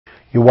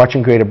You're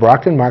watching Greater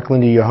Brockton. Mark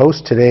Lindy, your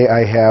host. Today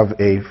I have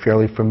a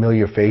fairly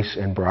familiar face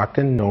in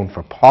Brockton, known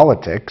for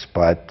politics,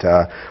 but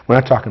we're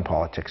not talking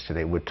politics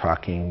today. We're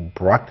talking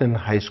Brockton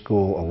High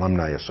School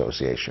Alumni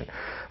Association.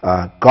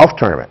 Golf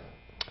tournament.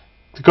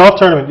 The golf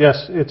tournament,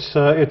 yes.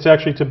 It's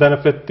actually to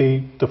benefit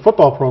the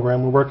football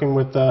program. We're working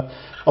with a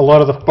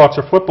lot of the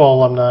Boxer football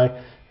alumni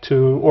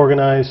to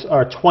organize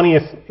our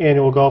 20th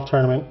annual golf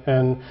tournament,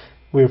 and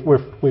we've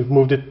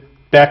moved it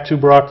back to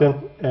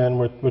Brockton, and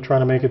we're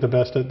trying to make it the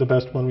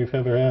best one we've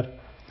ever had.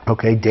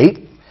 Okay,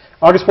 date?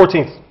 August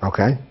 14th.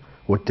 Okay.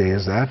 What day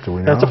is that? Do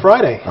we know? That's a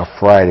Friday. A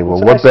Friday.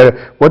 Well, It's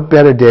what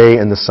better day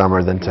in the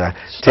summer than to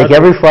take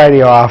every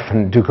Friday off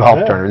and do golf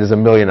tournament? There's a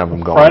million of them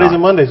going on. Fridays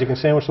and Mondays, you can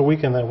sandwich the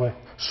weekend that way.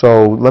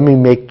 So let me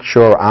make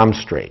sure I'm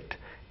straight.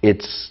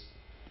 It's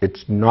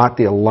not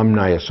the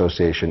Alumni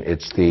Association,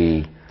 it's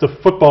the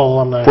Football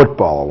Alumni.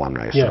 Football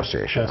Alumni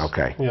Association. Yes,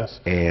 okay. Yes.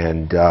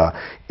 And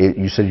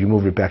you said you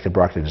moved it back to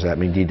Brockton. Does that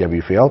mean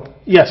DW Field?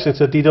 Yes, it's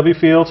at DW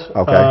Field.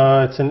 Okay.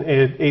 It's an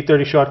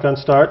 8:30 shotgun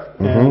start,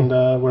 and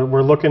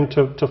we're looking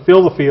to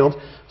fill the field.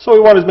 So we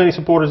want as many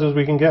supporters as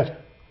we can get.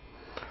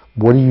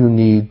 What do you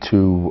need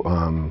to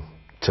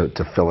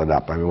fill it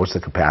up? I mean, what's the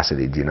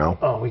capacity? Do you know?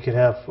 Oh, we could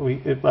have.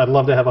 I'd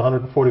love to have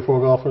 144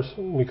 golfers.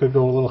 We could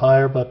go a little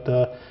higher, but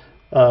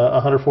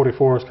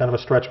 144 is kind of a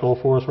stretch goal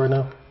for us right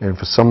now. And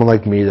for someone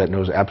like me that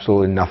knows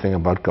absolutely nothing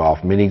about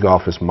golf, mini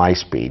golf is my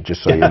speed.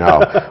 Just so you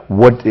know,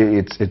 what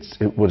is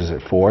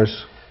it?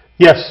 Fours?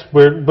 Yes,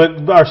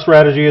 but our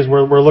strategy is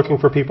we're looking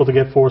for people to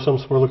get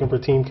foursomes. We're looking for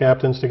team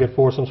captains to get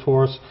foursomes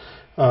for us,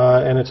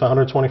 and it's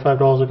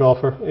 $125 a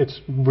golfer. It's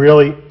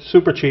really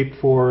super cheap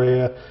for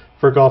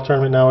a golf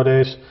tournament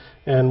nowadays,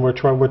 and we're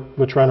trying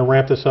to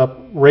ramp this up,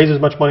 raise as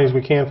much money as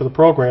we can for the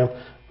program,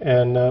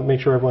 and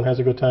make sure everyone has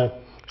a good time.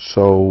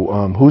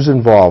 So who's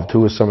involved?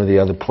 Who are some of the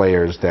other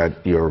players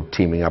that you're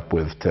teaming up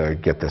with to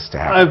get this to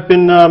happen? I've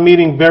been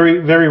meeting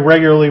very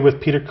regularly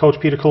with Coach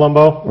Peter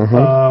Colombo,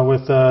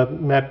 with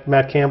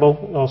Matt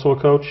Campbell, also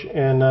a coach,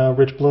 and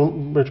Rich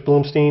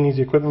Bloomstein, he's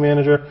the equipment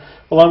manager,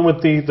 along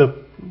with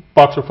the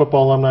Boxer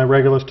football alumni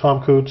regulars,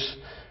 Tom Coots,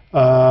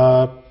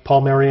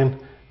 Paul Marion,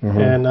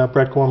 and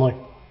Brett Gormley.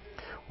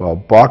 Well,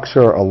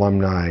 Boxer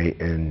alumni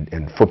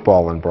and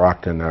football in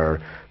Brockton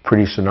are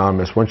pretty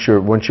synonymous. Once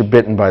you're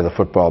bitten by the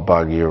football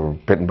bug, you're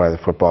bitten by the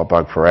football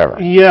bug forever.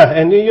 Yeah,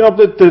 and you know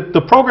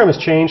the program has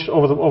changed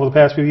over the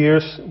past few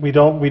years. We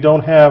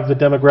don't have the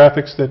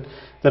demographics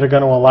that are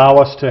going to allow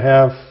us to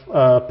have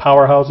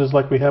powerhouses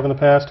like we have in the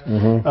past.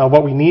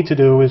 What we need to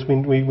do is we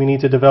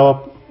need to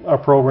develop our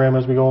program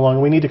as we go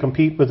along. We need to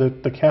compete with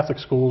the Catholic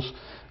schools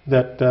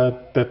that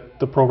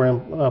the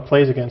program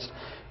plays against.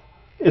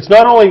 It's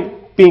not only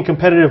being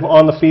competitive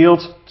on the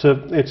field,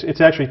 it's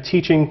actually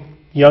teaching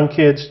young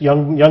kids,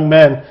 young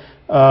men,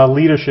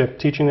 leadership,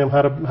 teaching them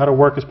how to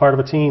work as part of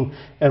a team.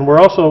 And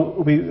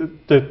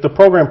the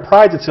program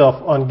prides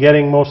itself on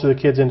getting most of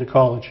the kids into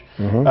college.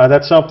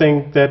 That's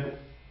something that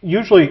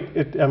usually,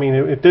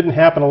 it didn't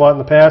happen a lot in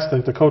the past.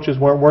 The coaches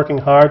weren't working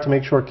hard to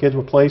make sure kids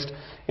were placed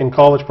in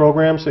college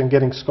programs and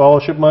getting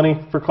scholarship money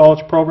for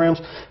college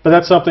programs. But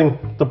that's something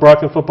the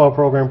Brockton football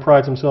program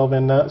prides themselves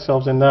in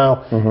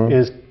now,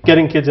 is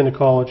getting kids into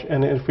college.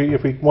 And if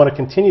we want to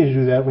continue to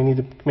do that, we need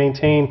to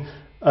maintain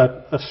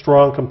a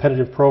strong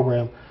competitive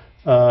program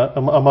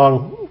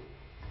among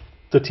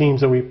the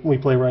teams that we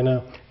play right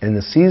now. And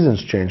the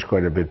season's changed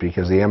quite a bit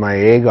because the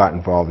MIA got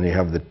involved, and you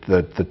have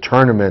the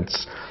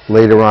tournaments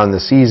later on in the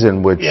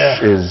season, which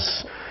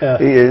is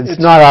it's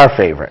not our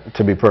favorite,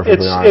 to be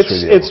perfectly honest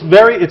with you.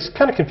 It's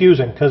kind of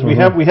confusing because we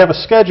have a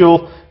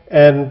schedule,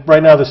 and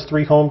right now there's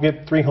three home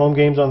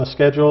games on the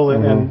schedule,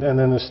 and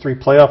then there's 3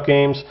 playoff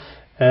games.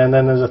 And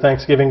then there's a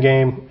Thanksgiving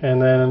game, and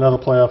then another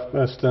playoff,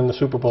 then the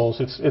Super Bowls.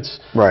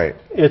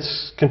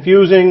 It's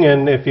confusing,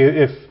 and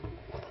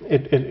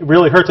it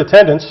really hurts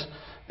attendance,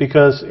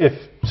 because if,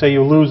 say,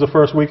 you lose the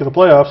first week of the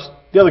playoffs,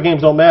 the other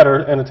games don't matter,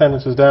 and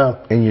attendance is down.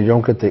 And you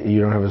don't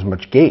have as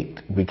much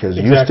gate, because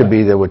it used to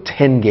be there were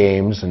 10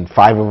 games, and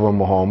 5 of them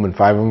were home and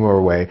 5 of them were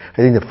away. I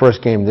think the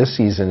first game this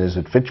season is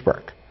at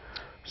Fitchburg.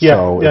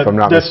 So, if I'm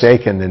not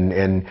mistaken,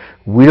 and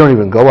we don't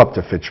even go up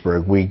to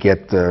Fitchburg. We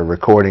get the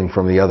recording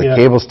from the other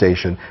cable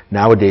station.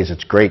 Nowadays,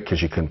 it's great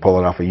because you can pull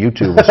it off of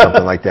YouTube or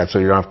something like that, so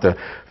you don't have to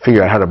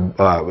figure out how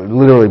to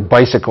literally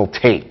bicycle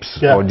tapes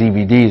or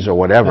DVDs or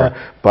whatever.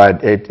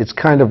 But it's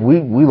kind of,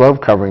 we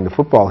love covering the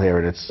football here,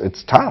 and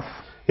it's tough.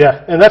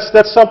 Yeah, and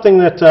that's something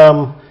that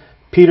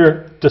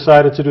Peter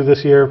decided to do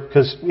this year,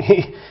 because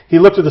he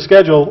looked at the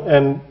schedule,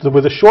 and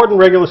with a shortened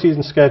regular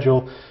season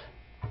schedule,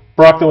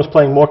 Brockton was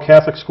playing more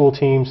Catholic school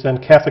teams than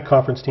Catholic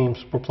conference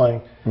teams were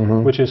playing,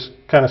 which is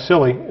kind of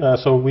silly.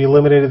 So we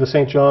eliminated the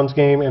St. John's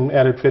game and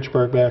added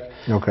Fitchburg back.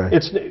 Okay.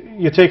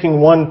 You're taking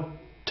one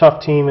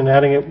tough team and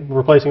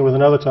replacing it with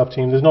another tough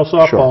team. There's no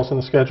softballs in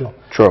the schedule.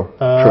 True.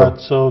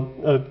 So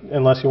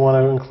unless you want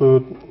to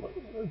include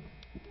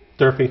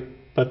Durfee,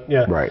 but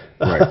yeah. Right.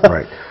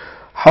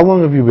 How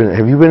long have you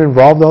been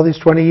involved all these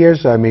 20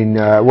 years? I mean,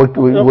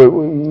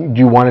 do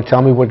you want to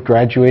tell me what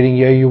graduating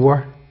year you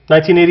were?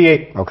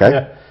 1988. Okay.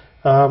 Yeah.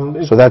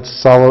 So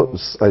that's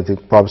I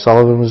think Bob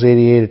Sullivan was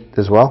 88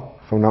 as well,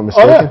 if I'm not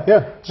mistaken. Oh,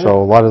 yeah.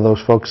 So a lot of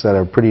those folks that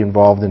are pretty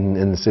involved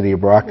in the city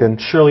of Brockton.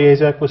 Shirley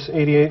Azak was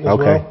 88 as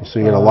well. Okay, so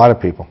you get a lot of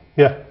people.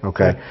 Yeah.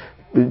 Okay.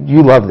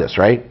 You love this,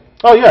 right?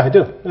 Oh, yeah, I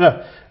do.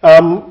 Yeah.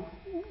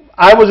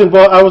 I was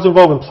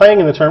involved in playing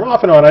in the tournament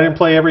off and on. I didn't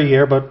play every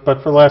year, but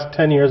for the last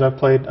 10 years I've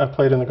played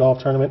in the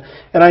golf tournament,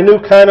 and I knew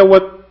kind of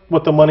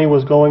what the money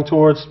was going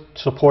towards,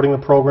 supporting the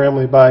program.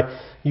 We buy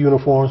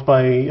uniforms,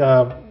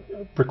 buy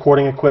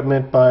recording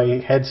equipment,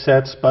 buy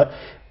headsets,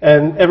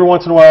 and every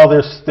once in a while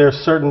there's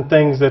certain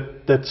things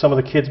that some of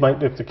the kids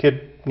might, if the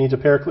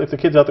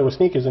kid's out there with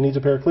sneakers and needs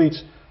a pair of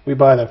cleats, we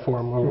buy that for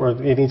him, or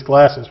he needs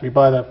glasses, we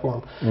buy that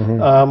for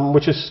him,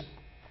 which is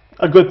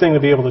a good thing to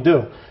be able to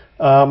do.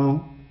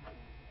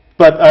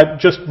 But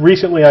just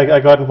recently I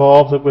got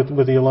involved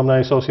with the Alumni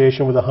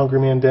Association with the Hungry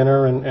Man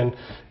Dinner and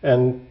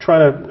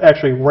trying to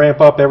actually ramp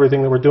up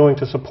everything that we're doing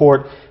to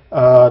support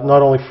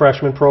not only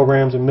freshman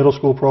programs and middle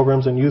school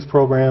programs and youth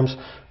programs,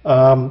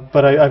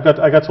 but I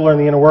got to learn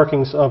the inner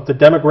workings of the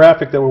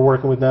demographic that we're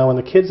working with now and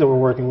the kids that we're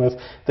working with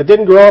that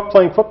didn't grow up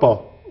playing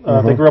football.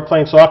 They grew up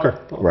playing soccer.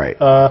 Right.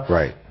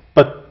 Right.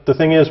 But the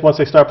thing is, once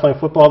they start playing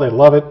football, they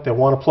love it. They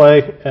want to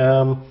play.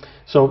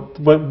 So,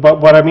 but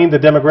what I mean, the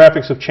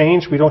demographics have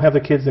changed. We don't have the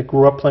kids that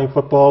grew up playing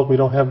football. We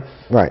don't have.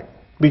 Right.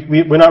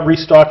 We're not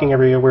restocking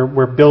every year.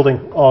 We're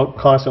building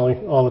constantly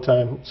all the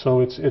time.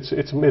 So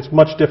it's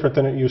much different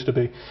than it used to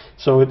be.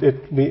 So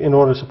in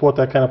order to support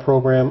that kind of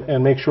program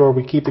and make sure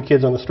we keep the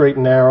kids on the straight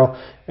and narrow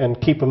and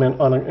keep them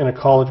in a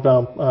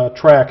college-bound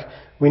track,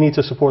 we need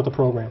to support the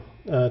program.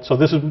 So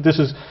this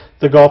is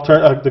the golf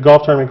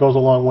tournament goes a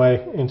long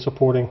way in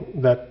supporting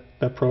that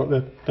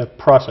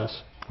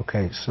process.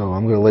 Okay, so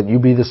I'm going to let you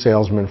be the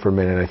salesman for a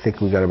minute. I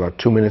think we've got about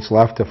 2 minutes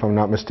left, if I'm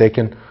not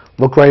mistaken.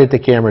 Look right at the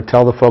camera.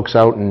 Tell the folks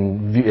out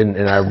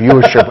in our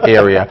viewership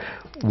area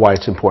why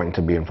it's important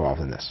to be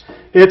involved in this.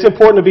 It's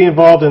important to be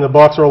involved in the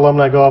Boxer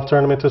Alumni Golf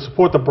Tournament to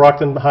support the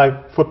Brockton High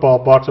football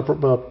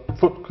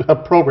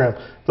program,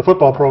 the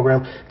football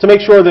program, to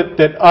make sure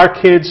that our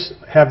kids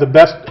have the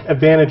best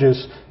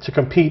advantages to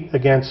compete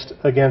against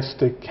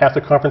the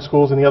Catholic conference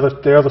schools and the other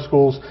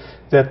schools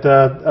that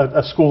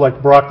a school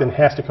like Brockton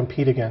has to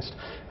compete against.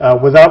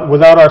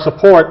 Without our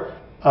support,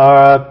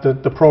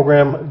 the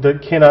program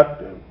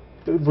cannot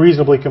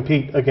reasonably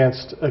compete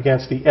against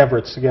the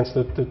Everetts, against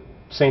the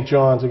St.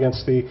 John's,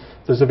 against the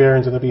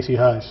Xaverians and the BC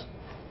Highs.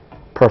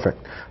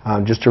 Perfect.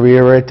 Just to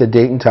reiterate the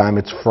date and time,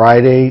 it's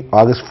Friday,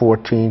 August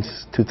 14th,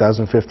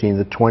 2015,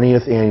 the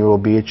 20th annual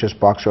BHS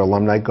Boxer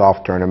Alumni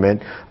Golf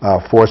Tournament.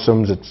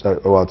 Foursomes, it's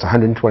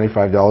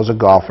 $125 a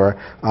golfer.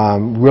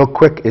 Real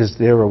quick, is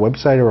there a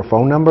website or a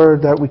phone number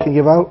that we can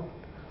give out?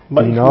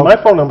 My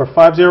phone number,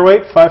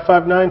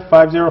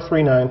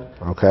 508-559-5039.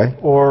 Okay.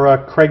 Or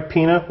Craig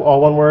Pina,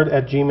 all one word,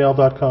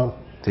 @gmail.com.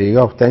 There you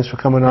go. Thanks for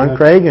coming on,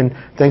 Craig, and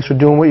thanks for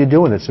doing what you're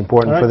doing. It's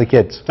important for the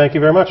kids. Thank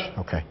you very much.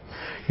 Okay.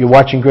 You're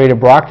watching Greater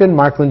Brockton.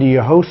 Mark Lindy,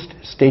 your host.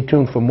 Stay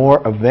tuned for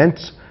more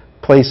events,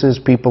 places,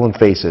 people, and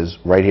faces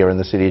right here in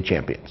the City of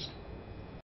Champions.